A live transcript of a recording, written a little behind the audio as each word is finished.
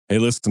Hey,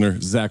 listener,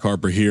 Zach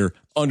Harper here.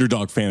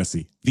 Underdog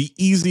Fantasy, the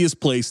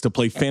easiest place to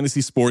play fantasy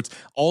sports.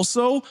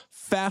 Also,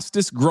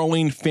 fastest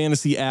growing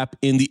fantasy app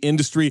in the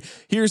industry.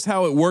 Here's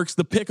how it works.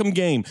 The Pick'em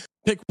game.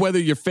 Pick whether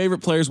your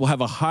favorite players will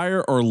have a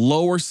higher or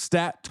lower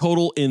stat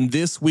total in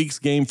this week's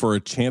game for a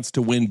chance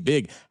to win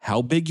big.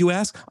 How big, you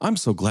ask? I'm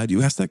so glad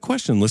you asked that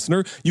question,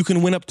 listener. You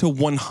can win up to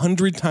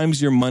 100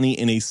 times your money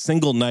in a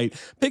single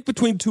night. Pick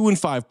between 2 and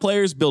 5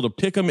 players, build a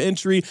Pick'em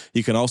entry.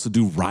 You can also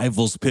do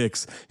rivals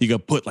picks. You can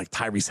put like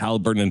Tyrese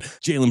Halliburton and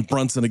Jalen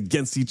Brunson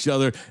against each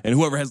other, and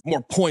whoever has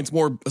more points,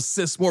 more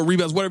assists, more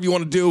rebounds, whatever you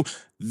want to do,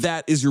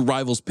 that is your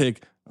rivals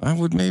pick. I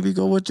would maybe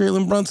go with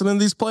Jalen Brunson in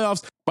these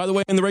playoffs. By the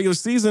way, in the regular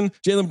season,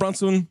 Jalen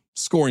Brunson,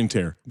 scoring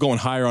tear, going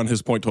higher on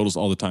his point totals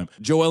all the time.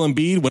 Joel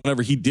Embiid,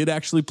 whenever he did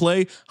actually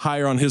play,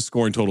 higher on his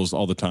scoring totals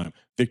all the time.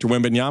 Victor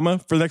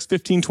Wembanyama, for the next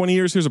 15, 20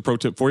 years, here's a pro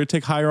tip for you.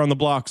 Take higher on the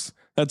blocks.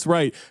 That's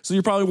right. So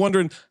you're probably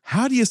wondering,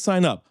 how do you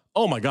sign up?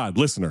 Oh my God,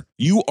 listener,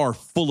 you are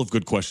full of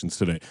good questions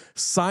today.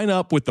 Sign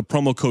up with the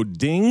promo code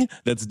DING,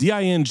 that's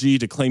D-I-N-G,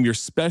 to claim your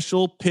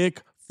special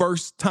pick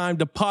first time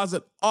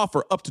deposit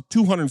offer up to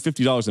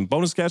 $250 in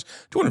bonus cash.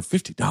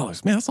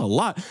 $250, man, that's a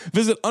lot.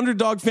 Visit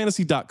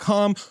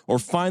underdogfantasy.com or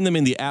find them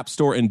in the App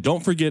Store. And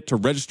don't forget to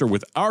register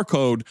with our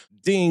code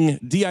DING,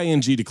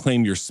 D-I-N-G, to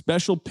claim your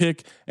special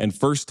pick and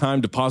first time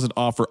deposit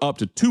offer up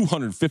to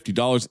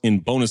 $250 in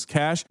bonus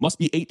cash. Must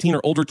be 18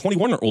 or older,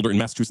 21 or older in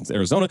Massachusetts,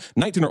 Arizona,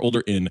 19 or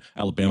older in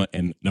Alabama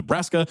and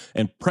Nebraska,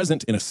 and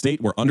present in a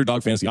state where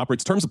Underdog Fantasy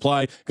operates. Terms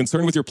apply.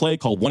 Concerned with your play,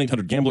 call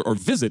 1-800-GAMBLER or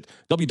visit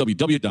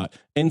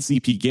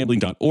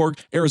www.ncpgambling.org.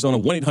 Arizona,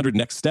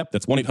 1-800-NEXT-STEP.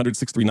 That's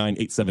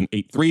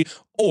 1-800-639-8783.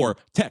 Or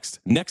text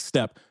NEXT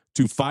STEP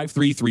to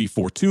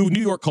 53342.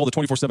 New York, call the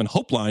 24/7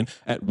 Hope line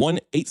at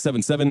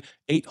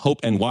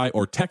 1-877-8-HOPE-NY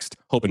or text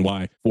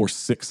HOPE-NY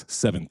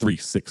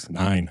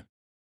 467-369.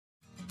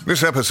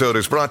 This episode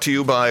is brought to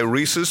you by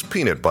Reese's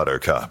Peanut Butter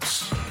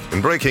Cups.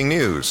 In breaking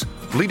news,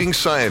 leading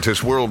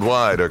scientists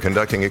worldwide are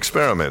conducting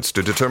experiments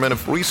to determine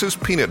if Reese's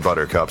Peanut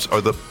Butter Cups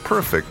are the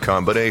perfect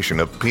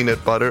combination of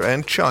peanut butter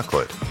and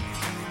chocolate.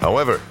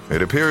 However,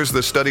 it appears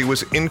the study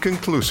was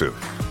inconclusive,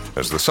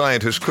 as the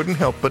scientists couldn't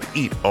help but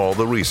eat all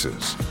the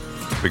Reese's.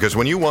 Because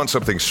when you want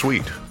something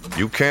sweet,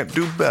 you can't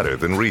do better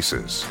than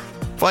Reese's.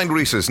 Find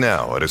Reese's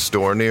now at a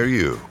store near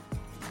you.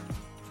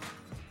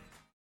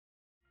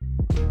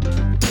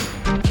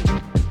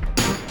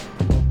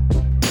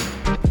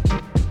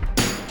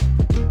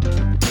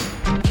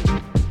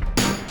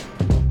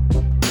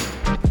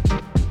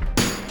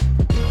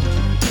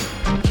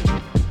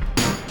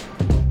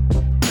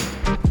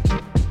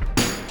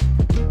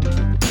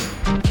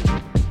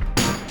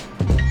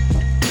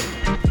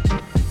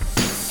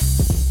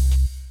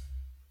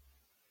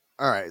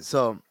 All right,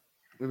 so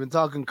we've been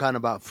talking kind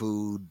of about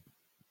food.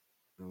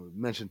 We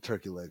mentioned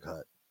Turkey Leg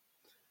Hut.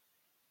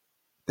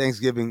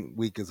 Thanksgiving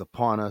week is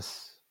upon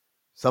us.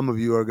 Some of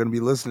you are going to be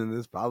listening to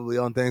this probably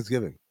on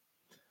Thanksgiving.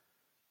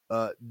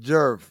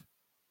 Jerv,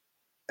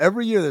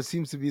 every year there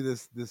seems to be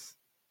this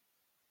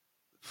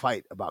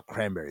fight about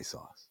cranberry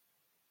sauce.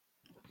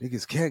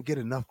 Niggas can't get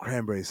enough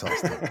cranberry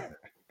sauce.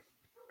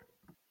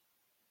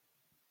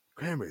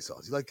 Cranberry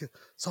sauce. You like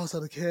sauce out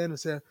of the can or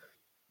say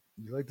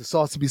you like the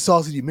sauce to be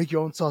saucy, you make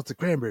your own sauce to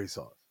cranberry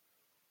sauce.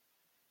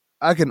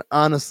 I can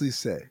honestly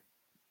say,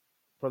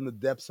 from the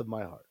depths of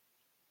my heart,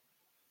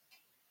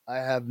 I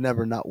have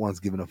never not once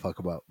given a fuck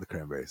about the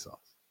cranberry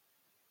sauce.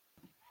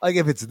 Like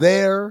if it's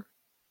there,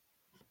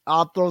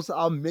 I'll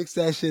mix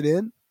that shit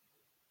in.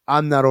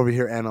 I'm not over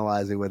here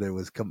analyzing whether it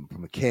was coming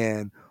from a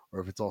can or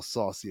if it's all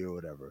saucy or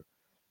whatever.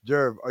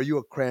 Jerv, are you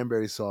a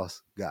cranberry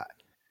sauce guy?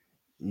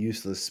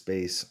 Useless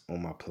space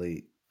on my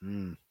plate.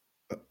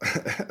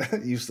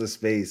 Useless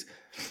space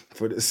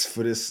for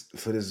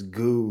this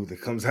goo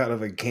that comes out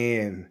of a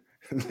can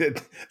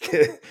that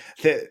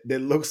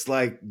looks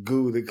like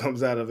goo that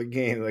comes out of a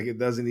can. Like it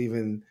doesn't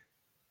even.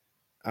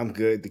 I'm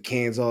good. The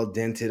can's all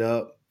dented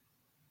up.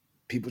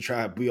 People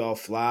try to be all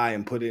fly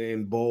and put it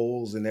in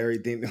bowls and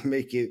everything to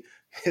make it.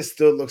 It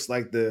still looks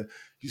like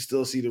you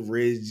still see the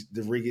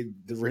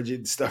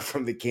rigid stuff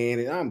from the can.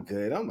 And I'm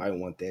good. I might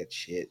want that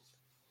shit.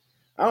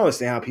 I don't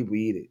understand how people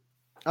eat it.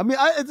 I mean,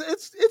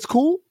 it's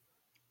cool.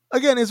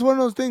 Again, it's one of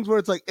those things where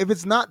it's like, if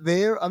it's not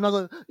there, I'm not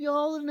going,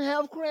 y'all didn't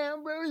have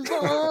cranberry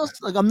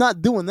sauce. Like, I'm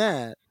not doing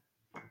that.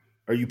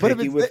 Are you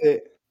picky with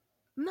it?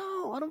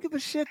 No, I don't give a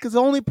shit because I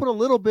only put a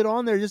little bit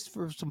on there just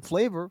for some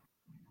flavor.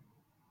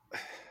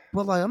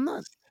 But, like, I'm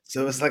not.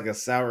 So it's like a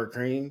sour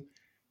cream?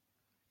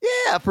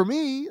 Yeah, for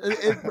me,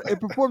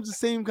 it performs the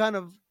same kind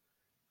of,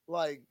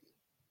 like,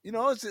 you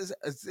know, it's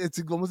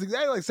almost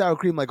exactly like sour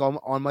cream, like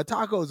on my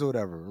tacos or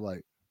whatever. Like,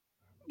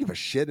 I don't give a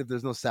shit if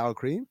there's no sour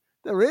cream.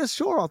 There is,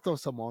 sure, I'll throw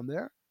some on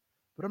there.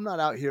 But I'm not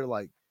out here,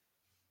 like,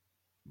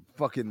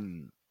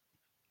 fucking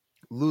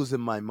losing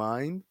my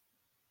mind.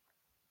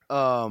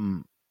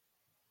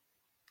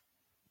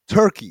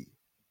 Turkey.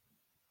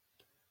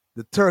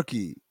 The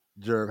turkey,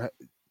 Jerv,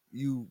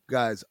 you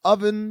guys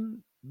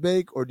oven,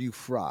 bake, or do you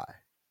fry?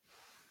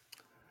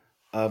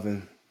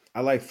 Oven. I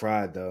like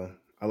fried, though.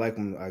 I like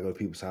when I go to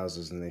people's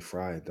houses and they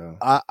fry it though.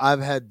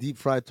 I've had deep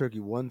fried turkey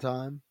one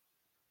time.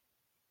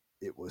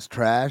 It was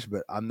trash,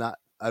 but I'm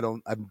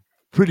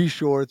pretty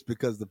sure it's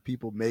because the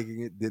people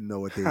making it didn't know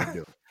what they were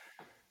doing.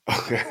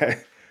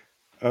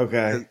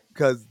 Okay.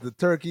 Because the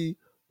turkey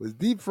was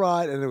deep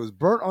fried and it was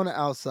burnt on the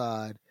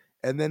outside,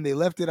 and then they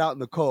left it out in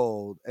the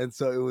cold, and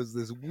so it was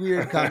this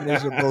weird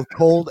combination of both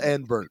cold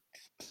and burnt.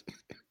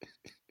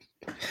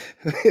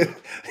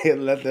 They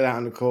left it out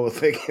in the cold,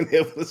 thinking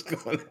it was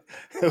going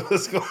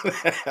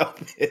to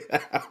help it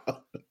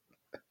out.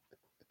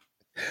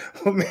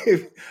 Well,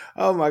 maybe.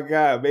 Oh my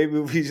God! Maybe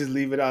if we just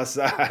leave it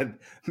outside.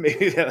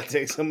 Maybe that'll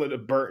take some of the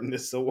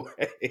burntness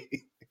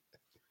away.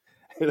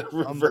 It'll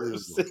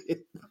reverse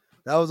it.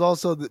 That was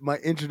also my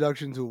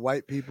introduction to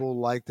white people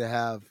like to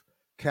have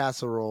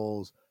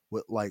casseroles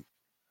with like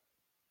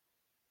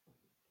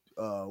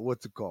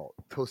what's it called?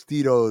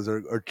 Tostitos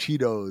or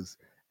Cheetos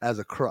as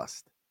a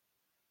crust.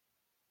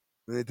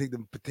 When they take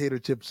the potato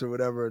chips or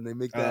whatever and they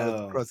make that as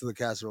the crust of the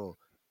casserole.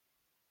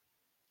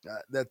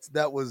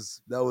 That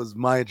was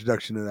my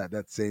introduction to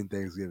that same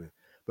Thanksgiving.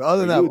 But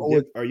other than that,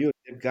 are you a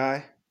dip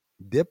guy?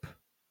 Dip?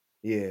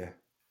 Yeah.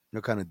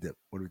 What kind of dip?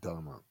 What are we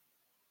talking about?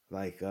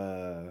 Like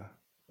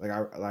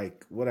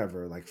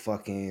whatever, like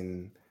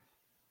fucking,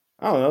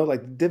 I don't know,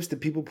 like dips that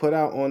people put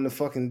out on the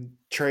fucking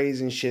trays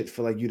and shit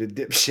for like you to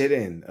dip shit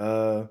in.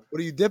 What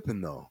are you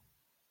dipping though?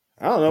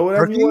 I don't know,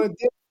 whatever turkey? You want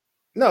to dip.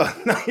 No,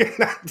 you're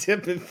not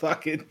dipping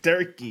fucking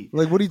turkey.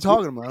 Like, what are you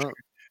talking about?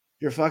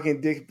 You're fucking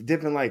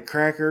dipping like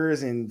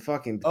crackers and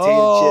fucking potato chips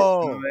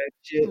and all that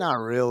shit. Not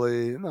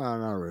really. No,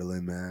 not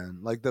really, man.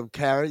 Like the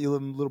carrot, you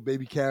little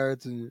baby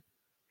carrots and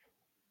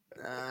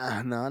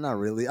no, not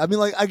really. I mean,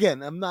 like,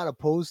 again, I'm not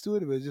opposed to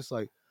it, but it's just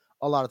like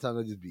a lot of times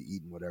I just be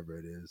eating whatever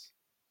it is.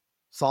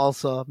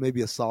 Salsa,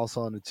 maybe a salsa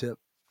on the chip,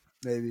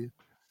 maybe.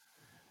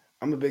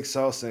 I'm a big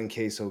salsa and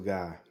queso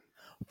guy.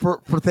 For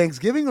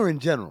Thanksgiving or in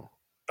general?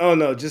 Oh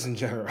no, just in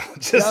general.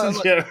 General.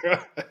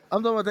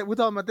 I'm talking about we're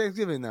talking about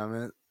Thanksgiving now,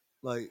 man.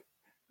 Like,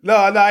 no,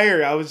 I hear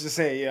you. I was just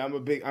saying, yeah,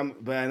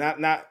 but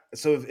not.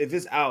 So if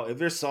it's out, if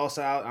there's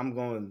salsa out, I'm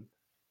going.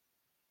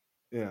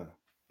 Yeah.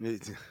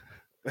 If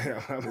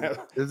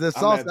there's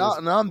salsa out,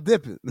 and I'm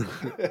dipping.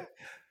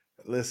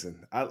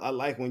 Listen, I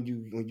like when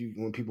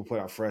people put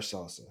out fresh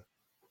salsa.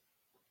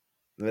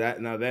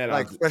 That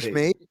like fresh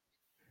made.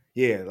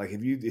 Yeah, like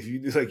if you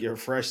do like your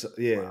fresh,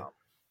 yeah. Wow.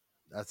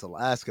 That's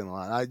asking a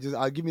lot.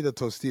 I'll give me the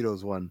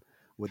Tostitos one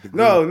with the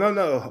green.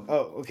 No.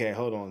 Oh, okay,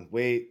 hold on.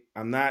 Wait,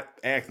 I'm not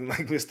acting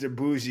like Mr.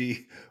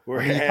 Bougie.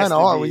 Where you kind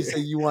of are when you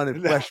say you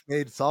wanted fresh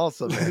made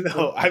salsa, man.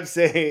 No, I'm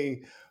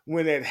saying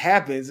when it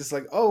happens, it's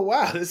like, oh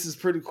wow, this is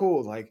pretty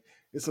cool. Like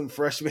it's some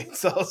fresh made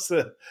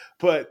salsa.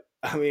 But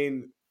I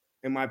mean,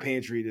 in my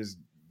pantry, there's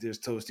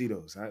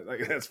Tostitos.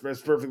 Like that's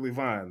perfectly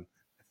fine.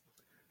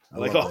 I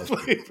like all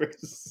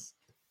flavors.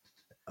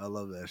 I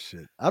love that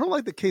shit. I don't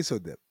like the queso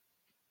dip.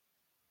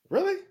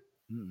 Really?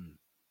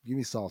 Give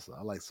me salsa.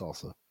 I like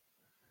salsa.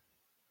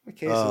 I'm a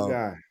queso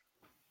guy.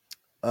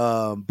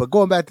 But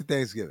going back to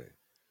Thanksgiving,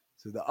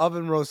 so the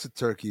oven roasted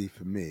turkey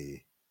for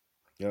me.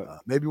 Yeah.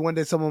 Maybe one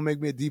day someone will make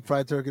me a deep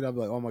fried turkey, and I'll be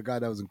like, "Oh my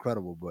God, that was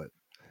incredible!" But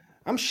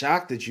I'm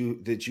shocked that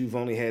you've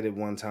only had it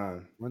one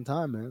time. One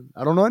time, man.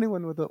 I don't know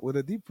anyone with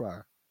a deep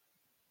fryer,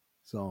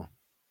 so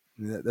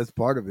that's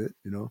part of it,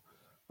 you know.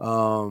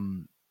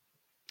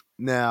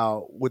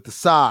 Now with the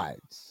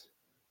sides.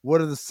 What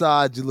are the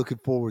sides you're looking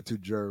forward to,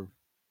 Jerv?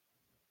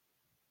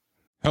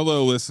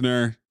 Hello,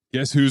 listener.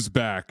 Guess who's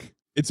back?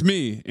 It's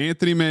me,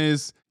 Anthony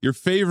Mays, your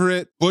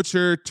favorite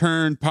butcher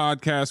turned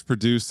podcast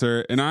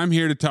producer, and I'm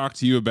here to talk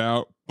to you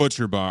about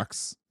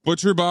ButcherBox.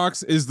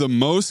 ButcherBox is the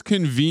most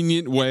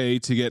convenient way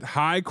to get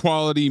high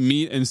quality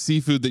meat and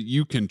seafood that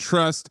you can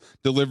trust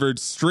delivered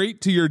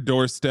straight to your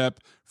doorstep,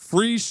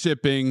 free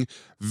shipping,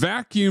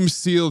 vacuum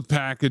sealed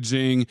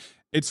packaging.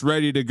 It's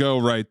ready to go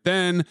right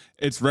then.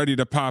 It's ready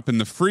to pop in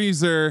the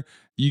freezer.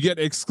 You get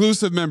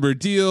exclusive member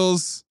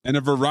deals and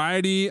a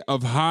variety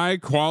of high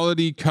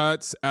quality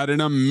cuts at an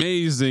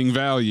amazing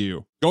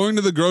value. Going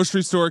to the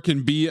grocery store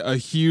can be a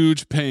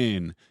huge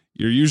pain.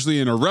 You're usually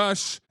in a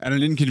rush at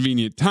an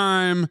inconvenient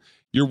time.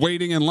 You're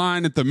waiting in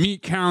line at the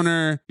meat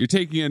counter. You're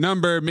taking a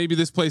number. Maybe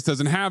this place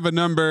doesn't have a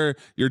number.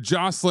 You're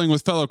jostling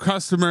with fellow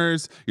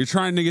customers. You're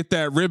trying to get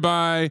that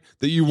ribeye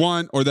that you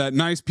want or that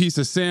nice piece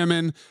of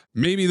salmon.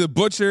 Maybe the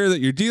butcher that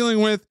you're dealing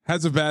with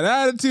has a bad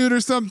attitude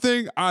or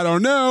something. I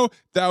don't know.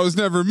 That was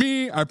never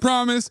me, I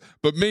promise.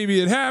 But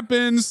maybe it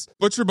happens.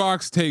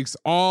 ButcherBox takes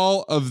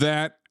all of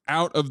that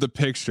out of the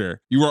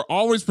picture. You are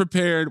always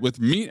prepared with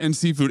meat and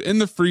seafood in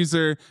the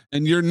freezer,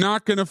 and you're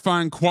not going to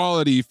find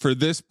quality for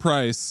this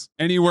price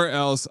anywhere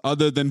else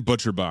other than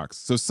ButcherBox.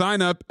 So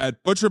sign up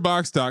at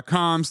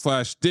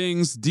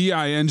butcherbox.com/dings,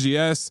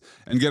 DINGS,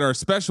 and get our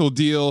special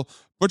deal,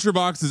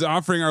 ButcherBox is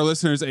offering our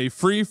listeners a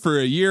free for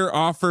a year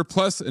offer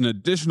plus an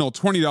additional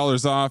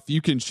 $20 off. You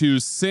can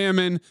choose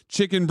salmon,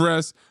 chicken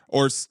breast,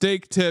 or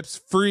steak tips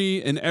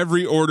free in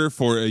every order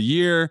for a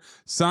year.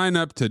 Sign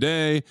up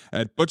today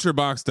at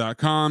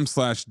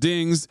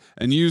butcherbox.com/dings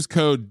and use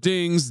code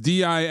DINGS,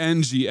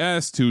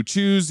 DINGS, to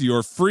choose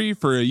your free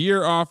for a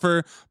year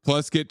offer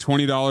plus get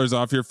 $20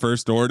 off your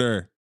first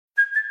order.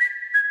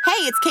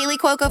 Hey, it's Kaylee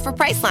Cuoco for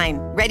Priceline.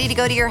 Ready to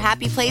go to your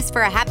happy place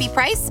for a happy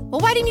price?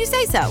 Well, why didn't you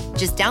say so?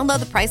 Just download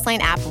the Priceline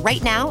app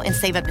right now and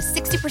save up to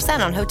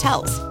 60% on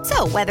hotels.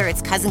 So whether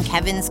it's Cousin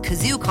Kevin's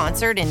Kazoo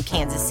Concert in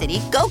Kansas City,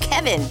 go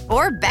Kevin,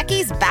 or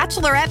Becky's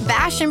Bachelorette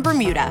Bash in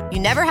Bermuda, you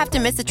never have to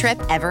miss a trip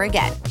ever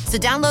again. So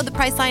download the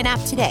Priceline app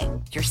today.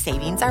 Your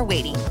savings are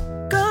waiting.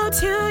 Go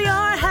to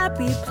your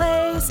happy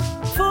place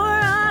for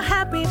a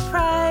happy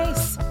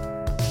price.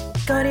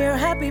 Go to your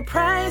happy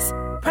price,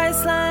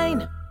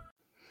 Priceline.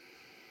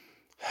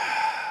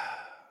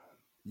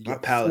 My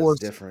palate's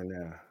different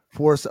now.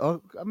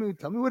 I mean,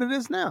 tell me what it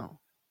is now.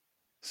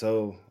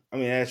 So, I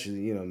mean,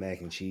 actually,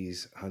 mac and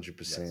cheese, 100%.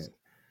 Yes,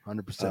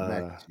 100%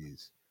 mac and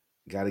cheese.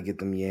 Got to get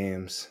them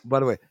yams. By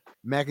the way,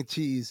 mac and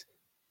cheese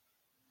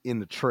in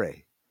the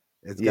tray.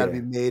 It's got to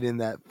be made in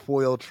that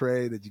foil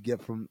tray that you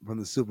get from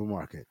the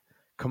supermarket.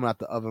 Coming out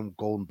the oven,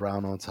 golden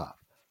brown on top.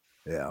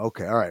 Yeah,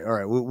 okay, all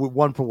right. We're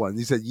 1 for 1.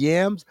 You said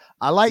yams.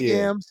 I like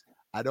yams.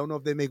 I don't know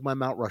if they make my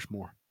Mount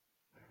Rushmore.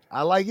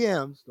 I like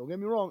yams. Don't get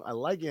me wrong. I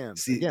like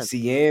yams. See,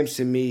 yams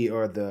to me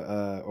are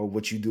or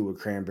what you do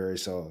with cranberry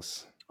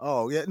sauce.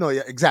 Oh yeah, no,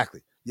 yeah,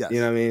 exactly. Yes. You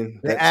know what I mean?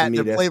 They add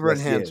the flavor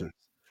enhancers.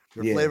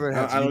 The flavor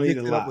enhancers. I don't need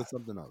a lot. Up with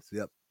something else.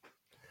 Yep.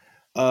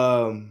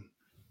 I'm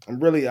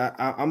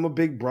a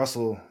big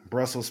Brussels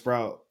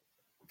sprout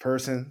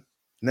person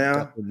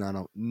now.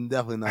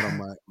 Definitely not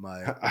on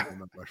my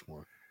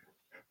Rushmore.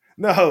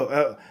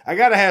 No, I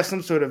gotta have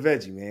some sort of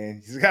veggie,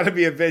 man. It's got to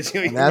be a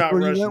veggie. And that's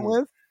what you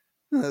went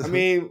with. I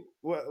mean.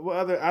 What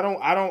other?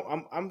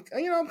 I'm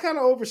kind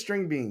of over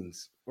string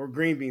beans or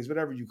green beans,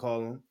 whatever you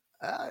call them.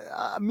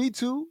 Me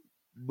too,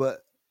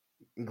 but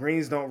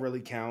greens don't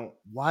really count.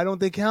 Why don't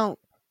they count?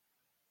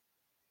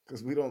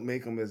 Because we don't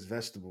make them as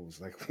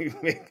vegetables. Like we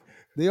make.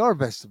 They are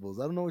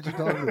vegetables. I don't know what you're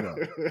talking about.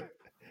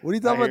 What are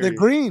you talking about? They're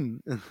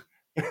green.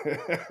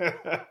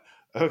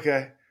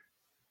 Okay.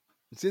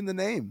 It's in the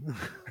name.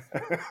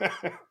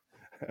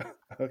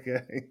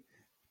 Okay.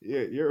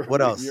 Yeah, you're.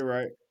 What else? You're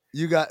right.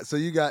 You've got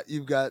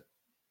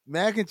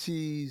mac and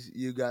cheese,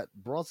 you got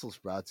Brussels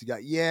sprouts, you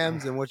got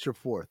yams, and what's your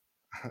fourth?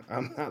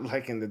 I'm not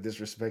liking the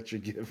disrespect you're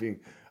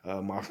giving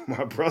my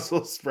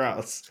Brussels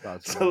sprouts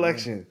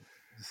selection.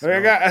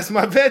 That's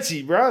my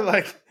veggie, bro.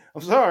 Like,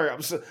 I'm sorry.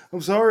 I'm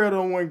sorry I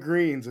don't want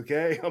greens,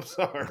 okay? I'm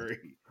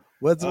sorry.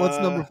 What's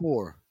number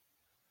 4?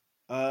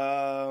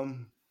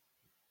 I'm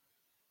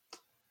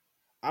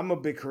a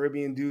big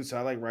Caribbean dude, so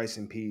I like rice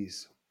and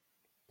peas.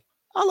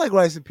 I like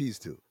rice and peas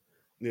too.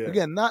 Yeah.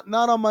 Again, not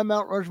on my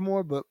Mount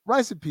Rushmore, but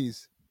rice and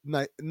peas.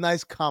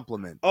 Nice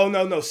compliment. Oh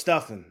no,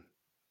 stuffing.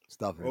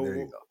 Stuffing. There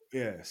you go.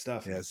 Yeah,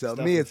 stuffing. Yeah. So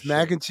me, it's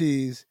mac and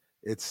cheese.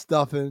 It's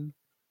stuffing.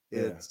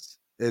 Yeah.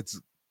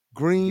 It's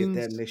greens.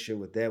 Get that mixture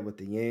with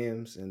the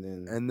yams, and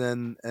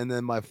then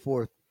my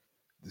fourth.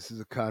 This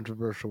is a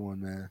controversial one,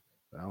 man.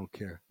 But I don't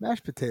care.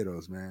 Mashed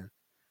potatoes, man.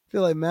 I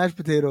feel like mashed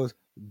potatoes,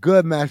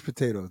 good mashed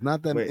potatoes,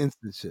 not that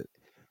instant shit.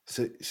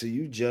 So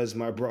you judged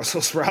my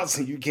Brussels sprouts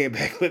and you came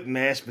back with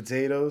mashed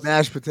potatoes?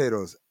 Mashed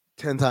potatoes,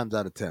 10 times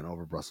out of 10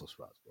 over Brussels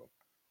sprouts, bro.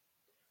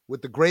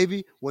 With the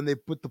gravy, when they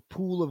put the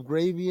pool of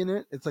gravy in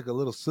it, it's like a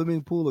little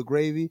swimming pool of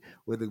gravy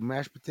with the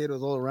mashed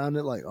potatoes all around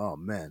it. Like, oh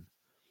man!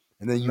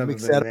 And then you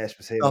mix that mashed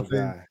potato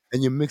guy.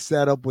 And you mix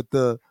that up with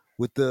a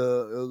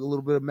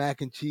little bit of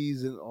mac and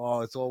cheese, and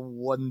it's all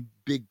one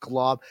big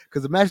glob.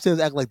 Because the mashed potatoes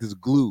act like this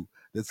glue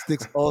that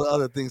sticks all the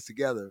other things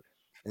together.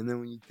 And then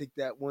when you take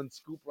that one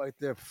scoop right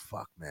there,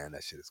 fuck man,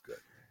 that shit is good.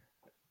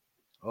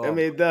 Oh, I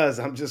mean, it does.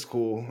 I'm just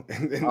cool.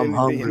 And I'm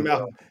hungry.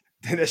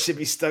 Then that should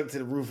be stuck to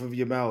the roof of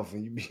your mouth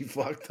and you be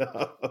fucked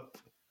up.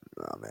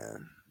 Oh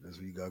man, that's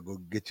where you gotta go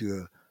get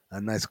you a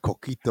nice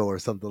coquito or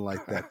something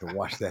like that to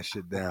wash that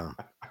shit down.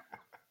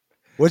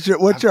 What's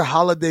your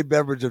holiday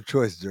beverage of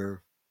choice, Jerv?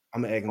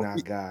 I'm an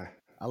eggnog guy.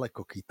 I like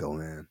coquito,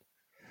 man.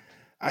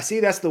 I see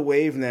that's the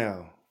wave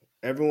now.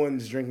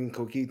 Everyone's drinking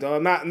coquito.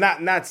 I'm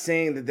not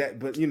saying that,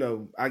 but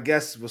I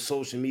guess what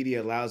social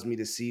media allows me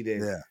to see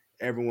that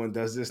everyone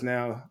does this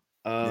now.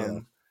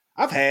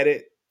 I've had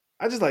it.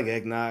 I just like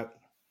eggnog.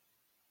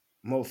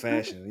 I'm old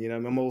fashioned,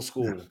 I'm old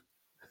school.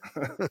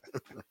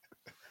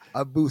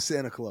 I boo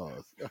Santa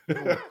Claus. You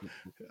know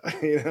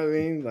what I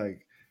mean?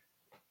 Like,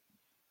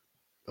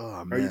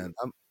 oh man,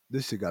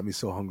 this shit got me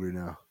so hungry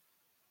now.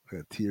 I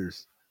got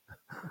tears.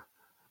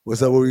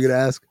 What's up? What were you gonna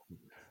ask?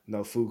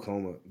 No, food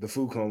coma. The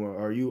food coma.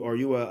 Are you a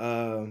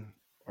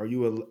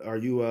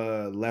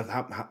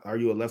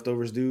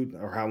leftovers dude,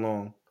 or how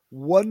long?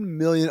 1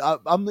 million.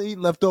 I'm gonna eat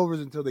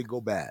leftovers until they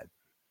go bad.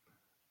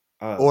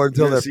 Or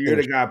until you're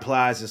the guy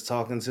Plies is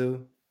talking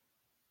to.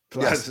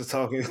 Plies is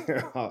talking.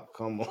 Oh,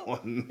 come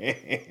on,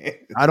 man.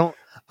 I don't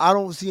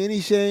see any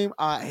shame.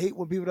 I hate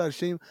when people are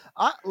ashamed.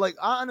 I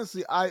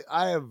honestly, I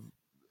have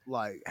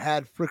like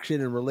had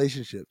friction in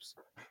relationships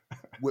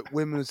with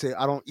women who say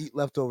I don't eat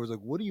leftovers. Like,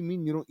 what do you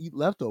mean you don't eat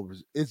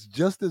leftovers? It's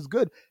just as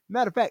good.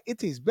 Matter of fact, it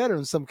tastes better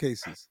in some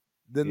cases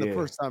than the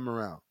first time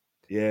around.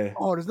 Yeah.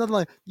 Oh, there's nothing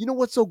like, you know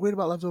what's so great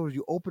about leftovers?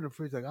 You open the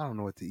fridge, like, I don't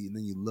know what to eat. And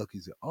then you look,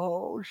 you say,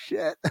 oh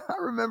shit, I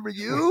remember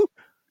you.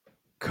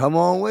 Come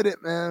on with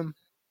it, man.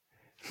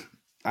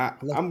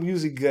 I'm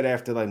usually good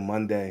after like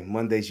Monday.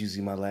 Monday's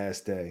usually my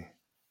last day.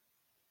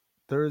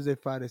 Thursday,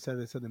 Friday,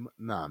 Saturday, Sunday.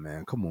 Nah,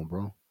 man, come on,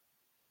 bro.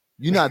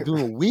 You're not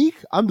doing a week?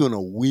 I'm doing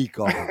a week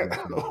off.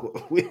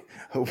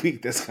 A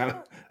week. That's kind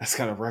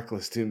of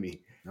reckless to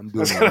me.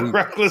 That's kind of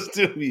reckless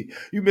to me.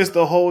 You missed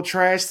the whole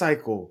trash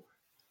cycle.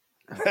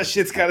 That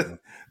shit's kind of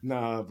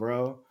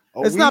bro.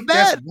 It's not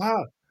bad. That's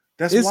wild.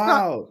 That's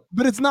wild.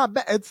 But it's not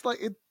bad. It's like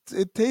it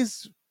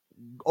tastes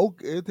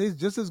okay. It tastes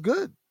just as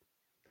good.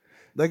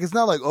 Like, it's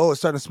not like, oh, it's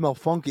starting to smell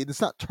funky.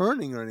 It's not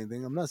turning or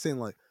anything. I'm not saying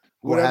like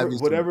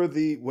whatever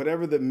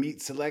the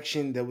meat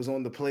selection that was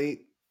on the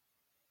plate.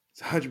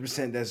 It's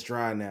 100% that's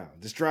dry now.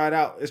 Just dry it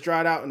out. It's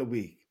dried out in a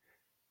week.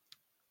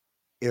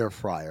 Air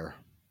fryer.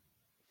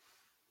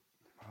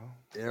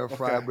 Air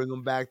fryer, bring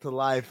them back to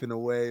life in a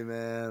way,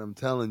 man. I'm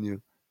telling you.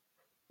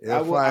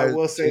 I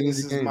will say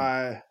this is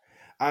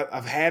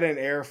I've had an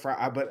air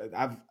fryer, but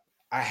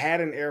I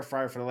had an air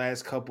fryer for the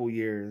last couple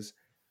years,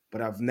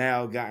 but I've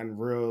now gotten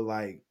real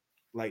like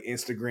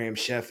Instagram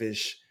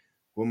chefish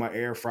with my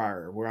air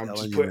fryer, where I'm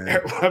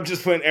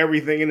just putting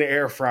everything in the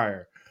air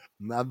fryer.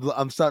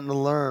 I'm starting to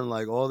learn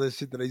like all this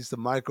shit that I used to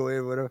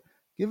microwave, whatever.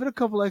 Give it a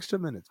couple extra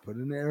minutes. Put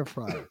it in the air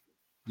fryer.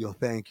 You'll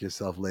thank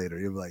yourself later.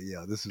 You'll be like,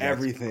 "Yeah, this is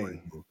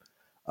everything."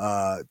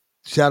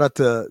 Shout out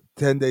to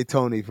 10-Day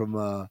Tony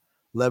from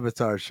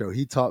Levitar show.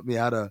 He taught me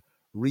how to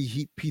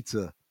reheat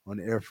pizza on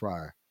the air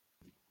fryer.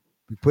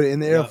 We put it in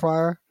the air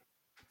fryer,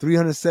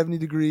 370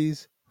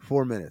 degrees,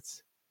 4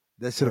 minutes.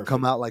 That should have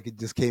come out like it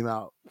just came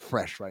out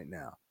fresh right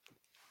now.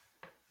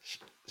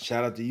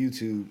 Shout out to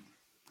YouTube.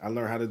 I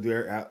learned how to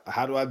do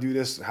how do I do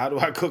this? How do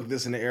I cook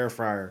this in the air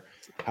fryer?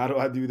 How do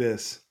I do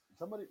this?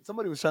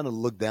 Somebody was trying to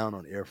look down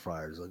on air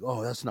fryers, like,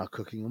 oh, that's not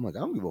cooking. I'm like, I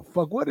don't give a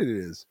fuck what it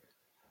is.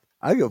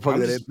 I give a fuck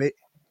that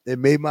it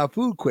made my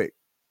food quick.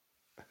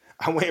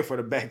 I'm waiting for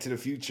the Back to the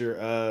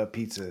Future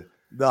pizza.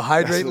 The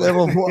hydrate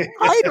level 4.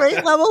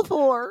 Hydrate level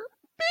 4.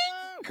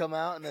 Bing! Come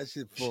out and that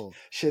shit full.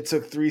 Shit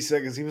took 3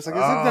 seconds. He was like,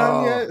 is it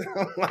done yet?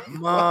 Like,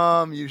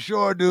 Mom, you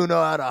sure do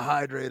know how to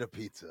hydrate a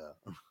pizza.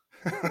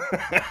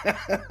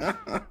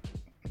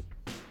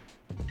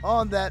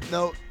 On that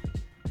note,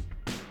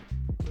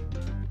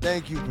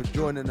 thank you for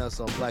joining us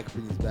on Black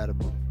Opinions Bad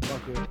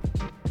Motherfucker.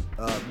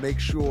 Make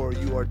sure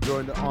you are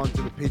joined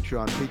onto the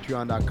Patreon,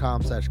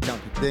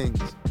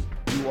 patreon.com/countthethings.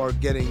 You are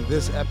getting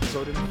this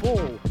episode in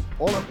full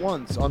all at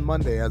once on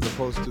Monday, as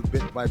opposed to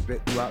bit by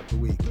bit throughout the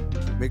week.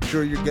 Make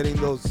sure you're getting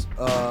those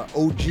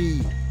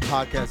OG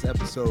podcast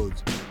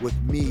episodes with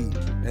me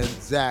and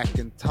Zach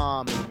and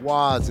Tom and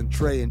Waz and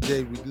Trey and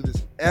Jay. We do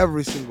this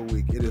every single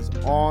week. It is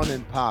on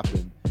and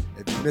popping.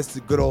 If you missed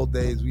the good old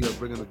days, we are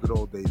bringing the good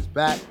old days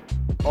back.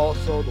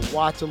 Also, the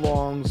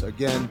watch-alongs.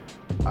 Again,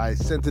 I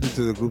sent it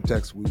into the group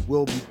text. We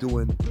will be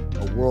doing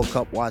a World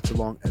Cup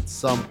watch-along at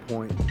some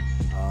point.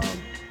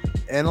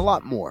 And a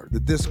lot more. The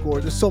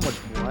Discord, there's so much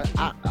more.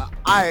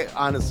 I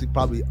honestly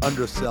probably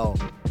undersell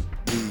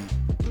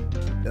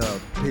the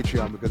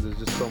Patreon because there's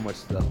just so much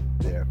stuff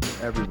there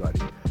for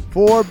everybody.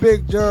 For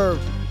Big Jerv,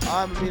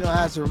 I'm Amino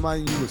Hassan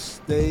reminding you to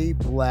stay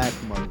black,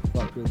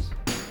 motherfuckers.